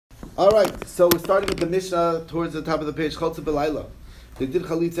All right, so we're starting with the Mishnah towards the top of the page. Chaltza b'layla. They did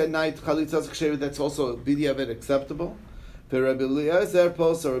chalitza at night. Chalitza kshev. That's also b'diavad acceptable. But Rabbi Eliezer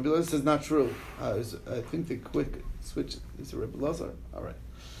posa. Rabbi Eliezer says not true. I think they quick switch. Is it Rabbi Eliezer? All right.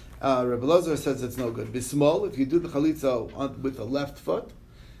 Rabbi Eliezer says it's no good. Bismol, if you do the chalitza with the left foot,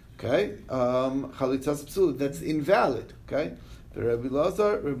 okay, chalitza psul, that's invalid. Okay. But Rabbi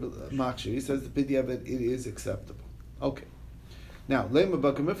Eliezer, Rabbi Machshir, he says the b'diavad it is acceptable. Okay. Now, what's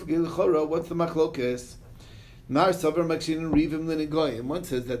the machlokes? Mar savar makshin rivim l'negoyim. One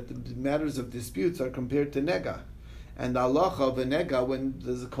says that the matters of disputes are compared to nega, and the halacha of a nega, when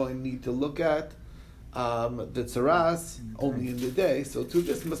does a kohen need to look at the tzaras only in the day? So too,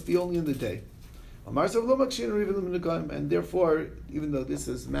 this must be only in the day. Mar savar lo makshin rivim l'negoyim, and therefore, even though this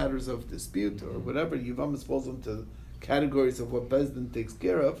is matters of dispute or whatever, Yivam falls into categories of what Bezdin takes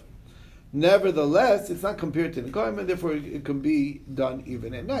care of. Nevertheless, it's not compared to Negoim, and therefore it can be done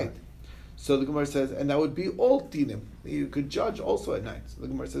even at night. So the Gemara says, and that would be all Dinim. You could judge also at night. So the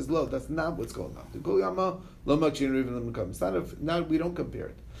Gemara says, no, that's not what's going on. It's not we don't compare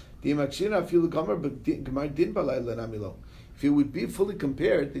it. If it would be fully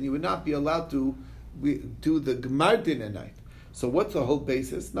compared, then you would not be allowed to do the Gemar Din at night. So what's the whole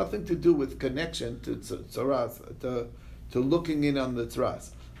basis? Nothing to do with connection to Tzaras, to looking in on the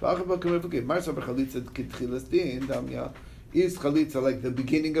Tzaras. Is chalitza like the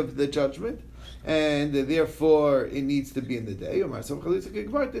beginning of the judgment, and therefore it needs to be in the day? Or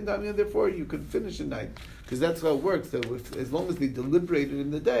therefore you can finish at night, because that's how it works. That as long as they deliberated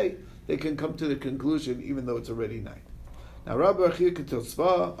in the day, they can come to the conclusion, even though it's already night. Now,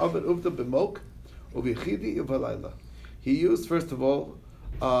 he used first of all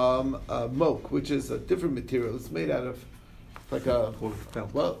mok, which is a different material. It's made out of like a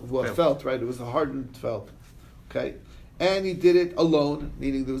felt, right? It was a hardened felt, okay? And he did it alone,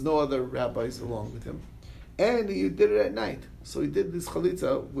 meaning there was no other rabbis along with him. And he did it at night. So he did this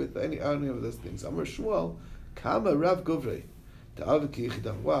chalitza with any of those things. Amar Shmuel, Kama Rav Govrei,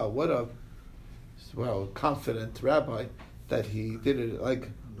 wow, what a confident rabbi that he did it like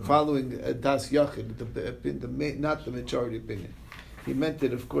following Das Yachid, not the majority opinion. He meant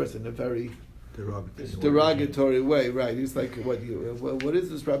it, of course, in a very derogatory way, right? He's like, what does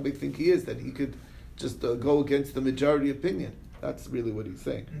this rabbi think he is, that he could just go against the majority opinion? That's really what he's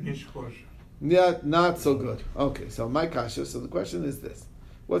saying. Yeah, not so good. Okay, so my kasha. So the question is this: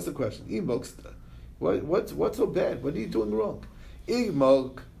 what's the question? What's so bad? What are you doing wrong?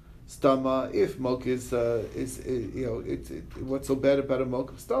 Mok stama. If mok is what's so bad about a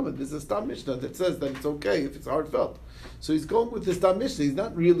mok stama? There's a stam mishnah that says that it's okay if it's hard felt. So he's going with the stam mishnah. He's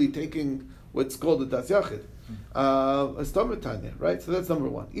not really taking what's called a das yachid, a stamatanya, right? So that's number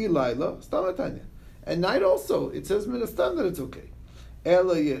one. Ilaila, stamatanya. And night also, it says minastam that it's okay.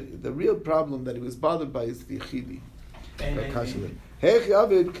 The real problem that he was bothered by is the yechidi.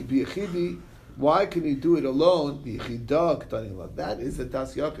 Why can he do it alone? That is a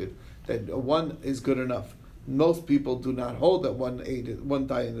das yachid, that one is good enough. Most people do not hold that one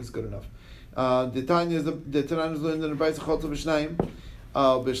dayan is good enough. The Tanya is learned in the Brayso Chaltza b'shnayim. If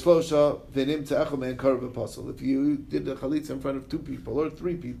you did the chalitza in front of 2 people or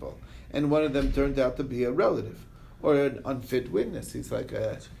 3 people, and one of them turned out to be a relative or an unfit witness, he's like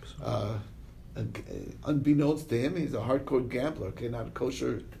unbeknownst to him, he's a hardcore gambler, okay, not a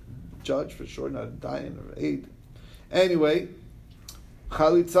kosher judge for sure, not a dayan or aid. Anyway,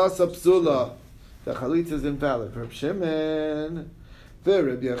 chalitza sapsula, the chalitza is invalid. Reb Shimon,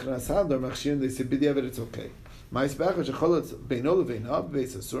 Rabbi Yochanan Machshir, they said b'diavad it's okay. If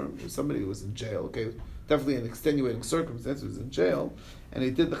somebody was in jail, okay, definitely an extenuating circumstance, was in jail, and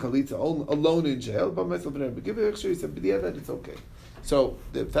he did the chalitza alone in jail, but myself and Rabbi he said, that it's okay. So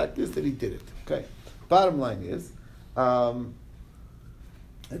the fact is that he did it, okay. Bottom line is,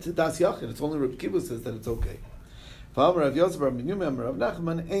 it's a das yachid, it's only Rabbi Kiva says that it's okay. We don't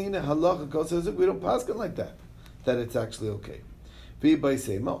paskin like that it's actually okay.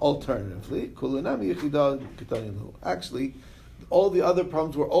 Alternatively, actually, all the other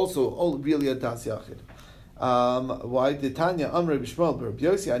problems were also really a das yachid. Why? The Tanya Rabbi Shmuel ben Rabbi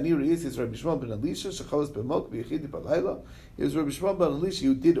Yossi Ani Reis Rabbi Shmuel ben Elisha Shechalos b'mok b'yechidi b'layla. It was Rabbi Shmuel ben Elisha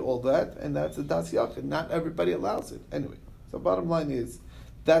who did all that, and that's a das yachid. Not everybody allows it. Anyway, so bottom line is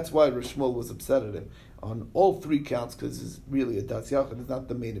that's why Rabbi Shmuel was upset at him on all 3 counts, because it's really a das yachid. It's not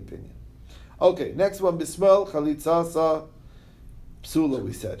the main opinion. Okay, next one, Bismel Chalitzasa Psula,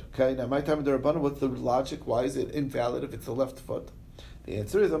 we said. Okay, now my time of the Rabbanah, what's the logic? Why is it invalid if it's the left foot? The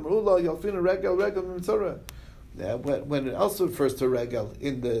answer is Amrullah Yalfina Regel Regel Mitzorah. when it also refers to regel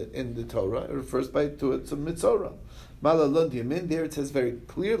in the Torah, it refers to mitzora. Malalund yamin. There it says very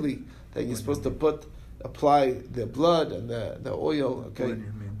clearly that you're supposed to apply the blood and the oil, okay,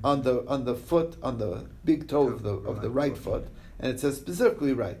 on the foot, on the big toe of the right foot, and it says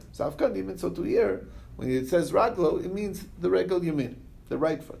specifically right. So afkan yamin. So to here, when it says raglo, it means the regel yamin, the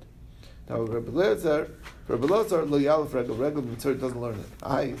right foot. Now Rabbi Elazar lo yalef regel mitzora doesn't learn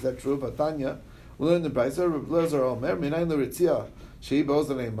it. Is that true? But Tanya, we learn the Brayser. Rabbi Elazar omer minayin l'ritzia shei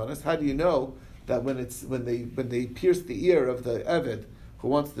b'ozen eimanis. How do you know that when they pierce the ear of the Eved who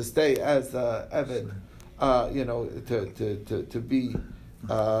wants to stay as Eved,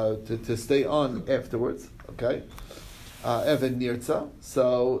 to stay on afterwards, okay? Eved nirtza.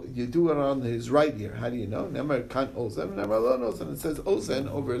 So you do it on his right ear. How do you know? Nemar kan ozen, nemar lo ozen. It says ozen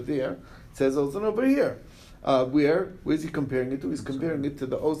over there. It says ozen over here. Where is he comparing it to? He's comparing it to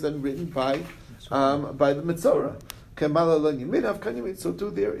the ozen written by the Mitzorah. So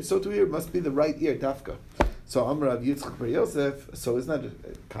to here must be the right ear, dafka. So Amar Rav Yitzchak Bar Yosef. So isn't that a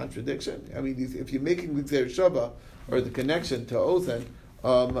contradiction? I mean, if you're making the Gzer Shava or the connection to Ozen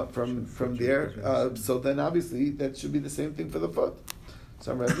from there, so then obviously that should be the same thing for the foot.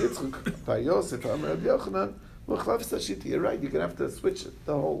 So Amar Rav Yitzchak Bar Yosef, Amar Rav Yochanan, you're right. You're going to have to switch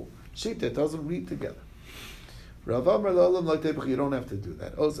the whole sheet. It doesn't read together. Rav Amar L'Olam Lo Tepach. You don't have to do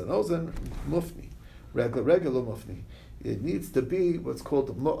that. Ozen mufni. Regular mufni. It needs to be what's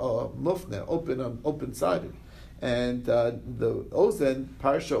called mufne, open-sided. And the ozen,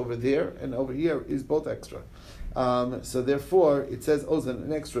 parsha over there and over here is both extra. So therefore, it says ozen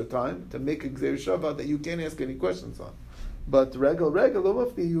an extra time to make a gzer shava that you can't ask any questions on. But regel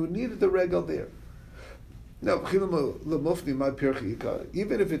mufni, you need the regel there. Now, mufni my pirchika,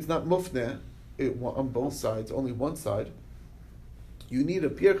 even if it's not mufne on both sides, only one side, you need a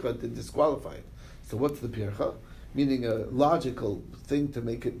pircha to disqualify it. So what's the pircha? Meaning a logical thing to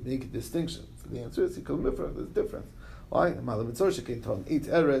make a distinction. So the answer is there's a difference. Why?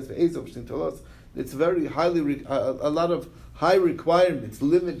 It's very highly a lot of high requirements,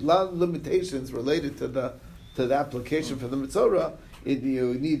 lot of limitations related to the application for the mitzorah.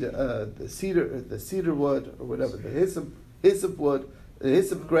 You need the cedar wood or whatever, the hyssop wood, the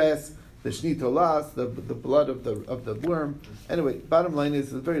hyssop grass, the shnitolas, the blood of the worm. Anyway, bottom line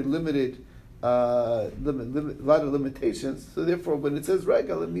is it's very limited. Lot of limitations. So therefore, when it says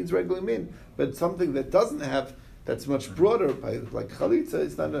regal, it means regal min. But something that doesn't have, that's much broader, like chalitza,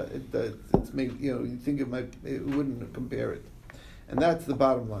 it's not it's made, you think it wouldn't compare it. And that's the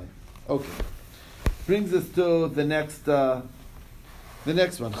bottom line. Okay. Brings us to the next one.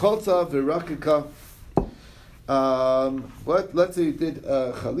 Cholza v'rakika. Let's say you did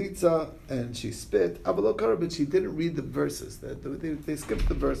chalitza and she spit, but she didn't read the verses. They skipped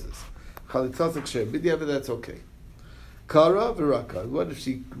the verses. That's okay. Kara v'raka. What if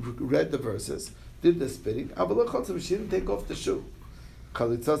she read the verses, did the spitting, she didn't take off the shoe?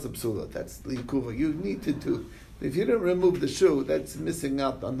 Chalitzas psula. That's likuva. You need to do. If you didn't remove the shoe, that's missing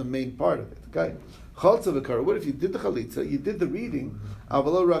out on the main part of it. Okay. Chalza v'kara. What if you did the chalitza, you did the reading,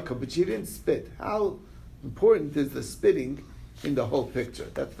 raka, but she didn't spit? How important is the spitting in the whole picture?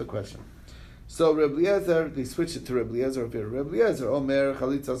 That's the question. So Reb Eliezer, they switched it to Reb Eliezer over here. Reb Eliezer, Omer,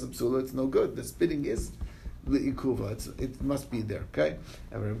 Chalitzas Psula, it's no good. The spitting is Li'ikuva. It must be there, okay?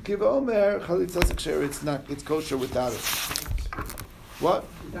 And Reb Kiva, Omer, Chalitzas Ksher, it's kosher without it. What?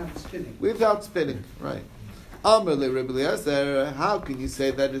 Without spitting, right. Omer le Reb Eliezer, how can you say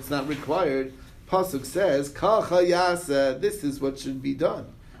that it's not required? Pasuk says, Kacha Yasa, this is what should be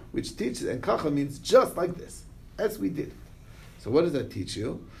done. Which teaches, and Kacha means just like this, as we did. So what does that teach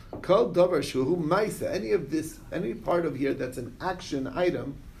you? Kol davar shuhu ma'isa. Any part of here that's an action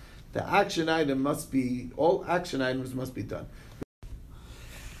item, the action item all action items must be done.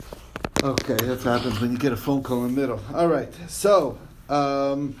 Okay, that's what happens when you get a phone call in the middle. All right, so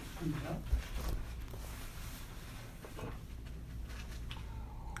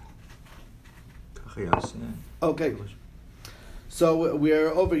okay, so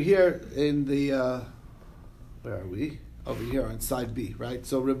we're over here in the where are we? Over here on side B, right?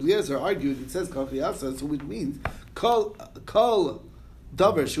 So Reb Eliezer argued, it says Kol Chiyasa, so it means Kol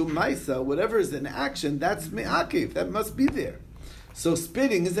Davar Shu Maisa, whatever is an action, that's Me'akiv, that must be there. So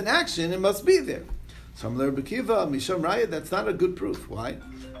spitting is an action, it must be there. So Amar Rebbe Kiva, Misham Raya, that's not a good proof. Why?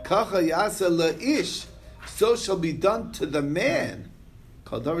 Kacha Yasa La'ish, so shall be done to the man.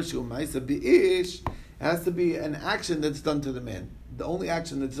 Kol Davar Shu Maisa Bi'ish, has to be an action that's done to the man. The only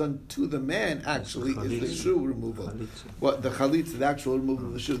action that's done to the man actually is the shoe removal. What the chalitza, the actual removal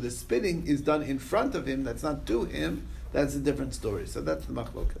of the shoe. The spitting is done in front of him. That's not to him. That's a different story. So that's the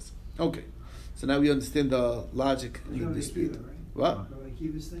machlokas. Okay. So now we understand the logic in the dispute. Right? What? Rabbi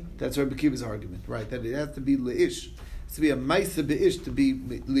Akiva's thing? That's Rabbi Akiva's argument, right? That it has to be leish. It has to be a ma'isa be'ish to be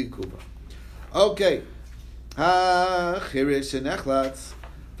li'kuva. Okay. Ha-chirish and-echlatz.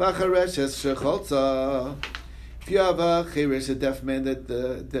 Va-chareshes shecholza. If you have a chirish, a deaf man that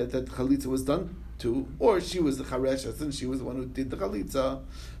chalitza was done to, or she was the chareshes and she was the one who did the chalitza.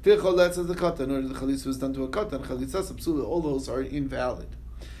 V'choletz is the katan, or the chalitza was done to a katan. Chalitza subsula, all those are invalid.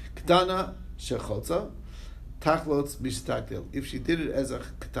 Ketana shecholza. Tachlotz mishtakdil. If she did it as a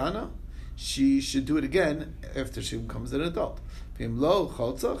katana, she should do it again after she becomes an adult. Lo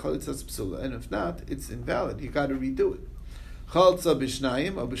chalza chalitza psula, and if not, it's invalid. You got to redo it. Chalza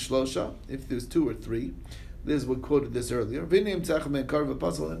b'shnayim or b'shlosha. If there's 2 or 3, this we quoted this earlier. V'nim tzechem and karva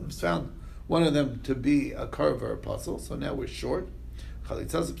puzzle, and it's found one of them to be a karva or puzzle. So now we're short.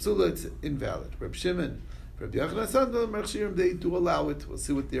 Chalitza psula, it's invalid. Reb Shimon, Reb Yochanan, Sandal, Merchshirim, they do allow it. We'll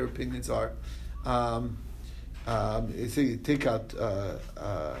see what their opinions are. So you take out.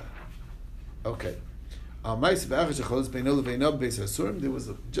 Okay. There was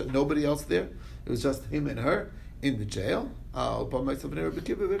nobody else there. It was just him and her in the jail. Rabbi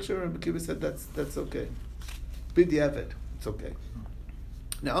Kiva said that's okay. B'diavad, it's okay.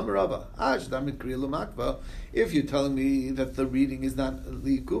 Now Amarava, if you're telling me that the reading is not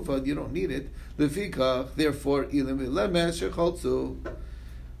li'kufa, you don't need it. Therefore,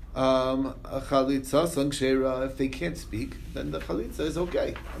 a chalitza sangshera, if they can't speak, then the chalitza is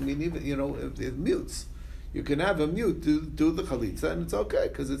okay. I mean, even if there's mutes, you can have a mute do the chalitza, and it's okay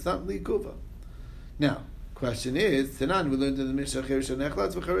because it's not li'kuva. Now, question is, Tanan, we learned in the Mishnah cherish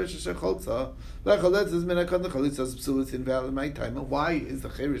nechlatz v'cherish shecholza. V'chaletz is minakad the chalitza subsulis invalid in my time. Why is the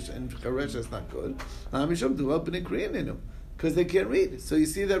cherish and cherish not good? Mishum du b'nei kriyin because they can't read. So you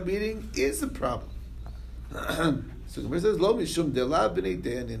see that reading is a problem. So Gemara says, "Lo mishum dela b'nei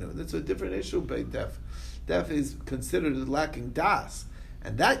de'aninu." That's a different issue by deaf. Deaf is considered lacking das,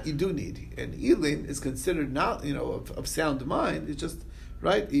 and that you do need. And ilin is considered not, of sound mind. It's just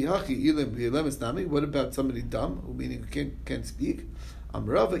right. Ihachi ilim v'ilem nami. What about somebody dumb, who meaning can't speak?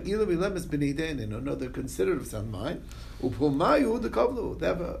 Amrava ilim v'ilem b'nei de'aninu. No, they're considered of sound mind. Upumayu the kavlu.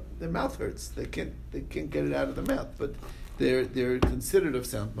 Their mouth hurts. They can't get it out of their mouth, but they're considered of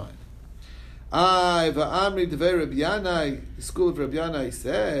sound mind. Va'amri devei Rabbi Yanai, the school of Rabbi Yanai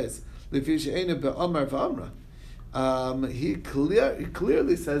says, Lefi she'ena be'amar va'amra. He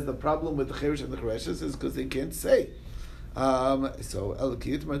clearly says the problem with the cherish and the chereshes is because they can't say. So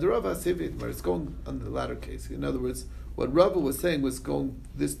elokiyut mardarava sivit, where it's going on the latter case. In other words, what Rava was saying was going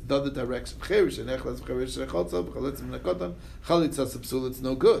the other direction. Cherish and echlas cherish shecholza v'chalitza v'nakotam chalitza subsul. It's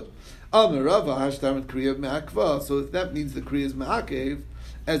no good. Amar Rava hashtam kriya me'akva. So if that means the kriya is me'akev,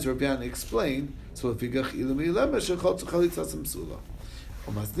 as Rabbi Yana explained, so if you gach ilam ilem shechotzu chalitza samsula,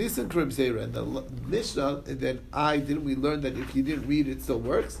 umas nisan krib zera, and the Mishnah didn't we learn that if you didn't read it still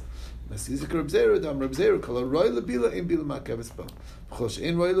works? Mas nisan krib zera dam Reb Zera kol roy lebila in bila makeves ba, chosh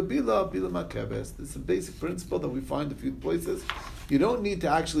in roy lebila bila makeves. This is a basic principle that we find a few places. You don't need to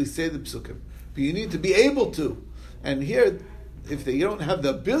actually say the psukim, but you need to be able to. And here, if you don't have the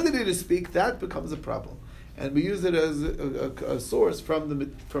ability to speak, that becomes a problem. And we use it as a source from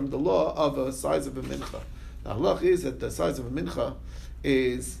the law of a size of a mincha. The halach is that the size of a mincha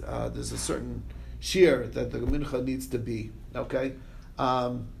is there's a certain shear that the mincha needs to be, okay,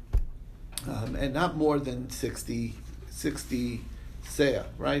 and not more than 60 seah,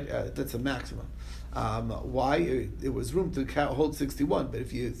 right? That's a maximum. Why? It was room to hold 61, but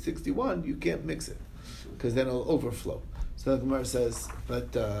if you 61, you can't mix it because then it'll overflow. So the Gemara says,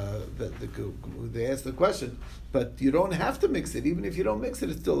 but they ask the question, but you don't have to mix it. Even if you don't mix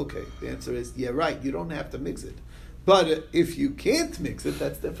it, it's still okay. The answer is, yeah, right, you don't have to mix it. But if you can't mix it,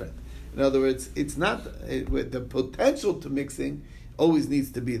 that's different. In other words, it's not, the potential to mixing always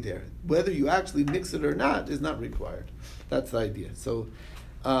needs to be there. Whether you actually mix it or not is not required. That's the idea. So,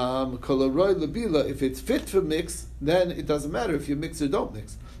 kolaroy labila, if it's fit for mix, then it doesn't matter if you mix or don't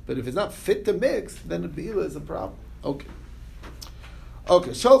mix. But if it's not fit to mix, then the bila is a problem. Okay.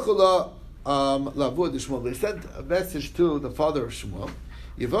 Okay, Shalchula Lavud Shmuel. They sent a message to the father of Shmuel.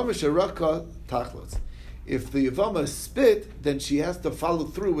 Yavama Sharaka Tachlos. If the Yavama spit, then she has to follow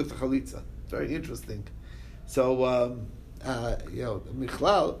through with the chalitza. Very interesting. So,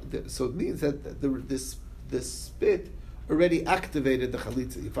 Michlal. So it means that this spit already activated the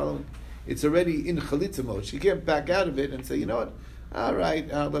chalitza. You follow? It's already in chalitza mode. She can't back out of it and say, you know what? All right,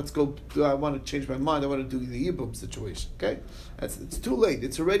 let's go. I want to change my mind. I want to do the yibum situation. Okay, it's too late.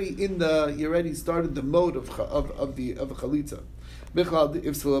 It's already you already started the mode of a chalitza. If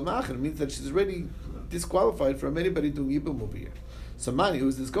Sulamach, it means that she's already disqualified from anybody doing yibum over here. So Mani,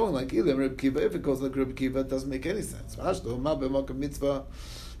 who's this going like Ilim Reb Kiva? If it goes like Reb Kiva, it doesn't make any sense. Ashdo ma b'makom mitzvah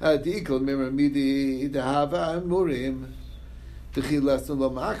diikol mimer midi dehava murim dechil lesnu lo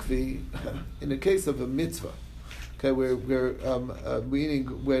ma'akvi. In the case of a mitzvah, okay, where meaning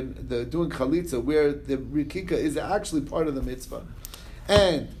when the doing chalitza, where the rikika is actually part of the mitzvah,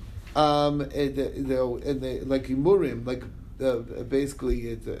 and like imurim, like basically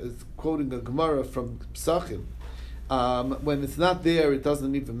it's quoting a Gemara from Psachim. When it's not there, it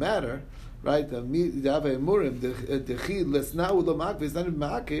doesn't even matter, right? The imurim, the chid lesnau lo makvi is not even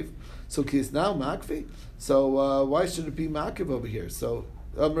ma'akiv, so kis now makvi. So why should it be ma'akiv over here? So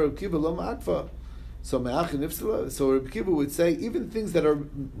Reb Kiva lo ma'akva. So me'achin ifsala. So Reb Kiva would say even things that are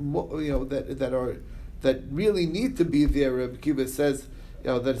that really need to be there. Reb Kiva says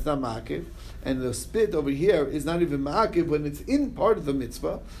that it's not ma'akiv, and the spit over here is not even ma'akiv when it's in part of the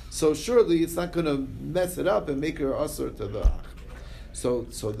mitzvah. So surely it's not going to mess it up and make her asur to the ach. So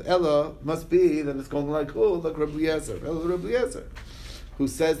the Ella must be that it's going like Rabbi Eliezer, who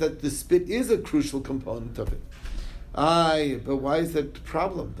says that the spit is a crucial component of it. But why is that a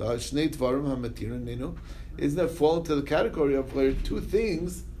problem? Isn't that fall into the category of where two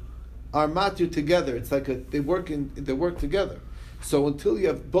things are matir together? It's like they work together. So until you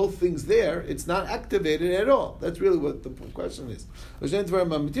have both things there, it's not activated at all. That's really what the question is.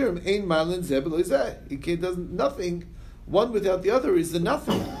 Nothing. One without the other is the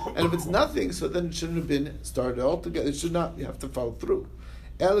nothing. And if it's nothing, so then it shouldn't have been started altogether. It should not. You have to follow through.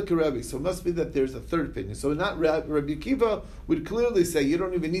 So it must be that there's a third opinion. So not Rabbi Akiva would clearly say you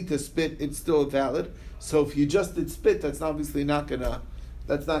don't even need to spit; it's still valid. So if you just did spit, that's obviously not gonna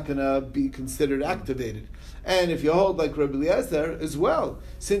be considered activated. And if you hold like Rabbi Eliezer as well,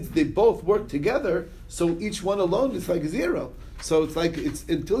 since they both work together, so each one alone is like zero. So it's like it's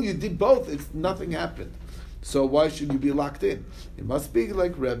until you did both, it's nothing happened. So why should you be locked in? It must be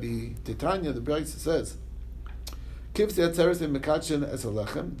like Rabbi Titania, the Brisa says.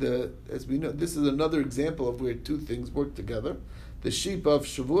 As we know, this is another example of where two things work together. The sheep of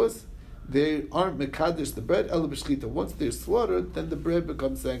Shavuos, they aren't mekadesh the bread, ela b'shchita. Once they're slaughtered, then the bread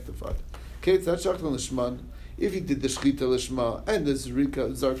becomes sanctified. If you did the shchita l'shma and the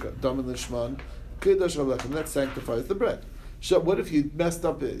zarka damin l'shman, kedash alechem, that sanctifies the bread. What if you messed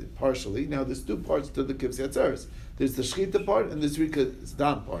up it partially? Now there's two parts to the kivs yatzeres. There's the shchita part and the zrika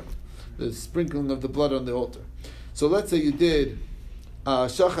dam part, the sprinkling of the blood on the altar. So let's say you did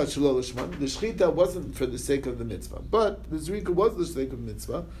shachat shelo l'shman. The shchita wasn't for the sake of the mitzvah, but the zrika was the sake of the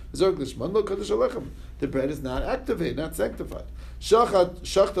mitzvah. Zark l'shman lo kadosh alechem. The bread is not activated, not sanctified.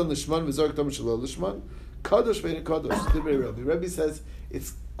 Shachtan l'shman v'zark dam shelo l'shman. Kadosh ve'in kadosh. The Rebbe says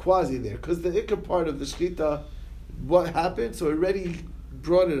it's quasi there because the ikar part of the shchita, what happened? So already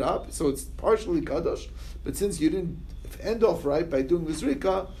brought it up, so it's partially kadosh. But since you didn't end off right by doing the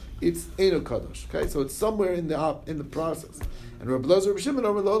zrika, it's Eino Kadosh. Okay, so it's somewhere in the process. And Rabbi Lazar B'Shimon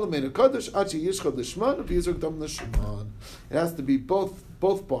Omer Lo Eino Kadosh Achi Yishchad L'Shman V'Yizrok Dam L'Shman. It has to be both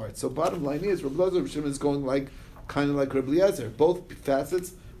parts. So bottom line is Rabbi Lazar B'Shimon is going kind of like Rabbi Eliezer. Both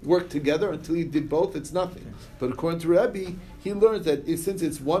facets work together until you did both. It's nothing. But according to Rabbi, he learns that since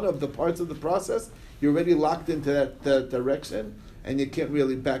it's one of the parts of the process, you're already locked into that direction, and you can't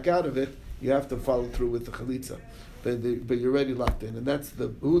really back out of it. You have to follow through with the chalitza. But you're already locked in, and that's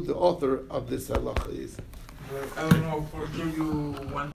who the author of this halacha is. I don't know for sure you want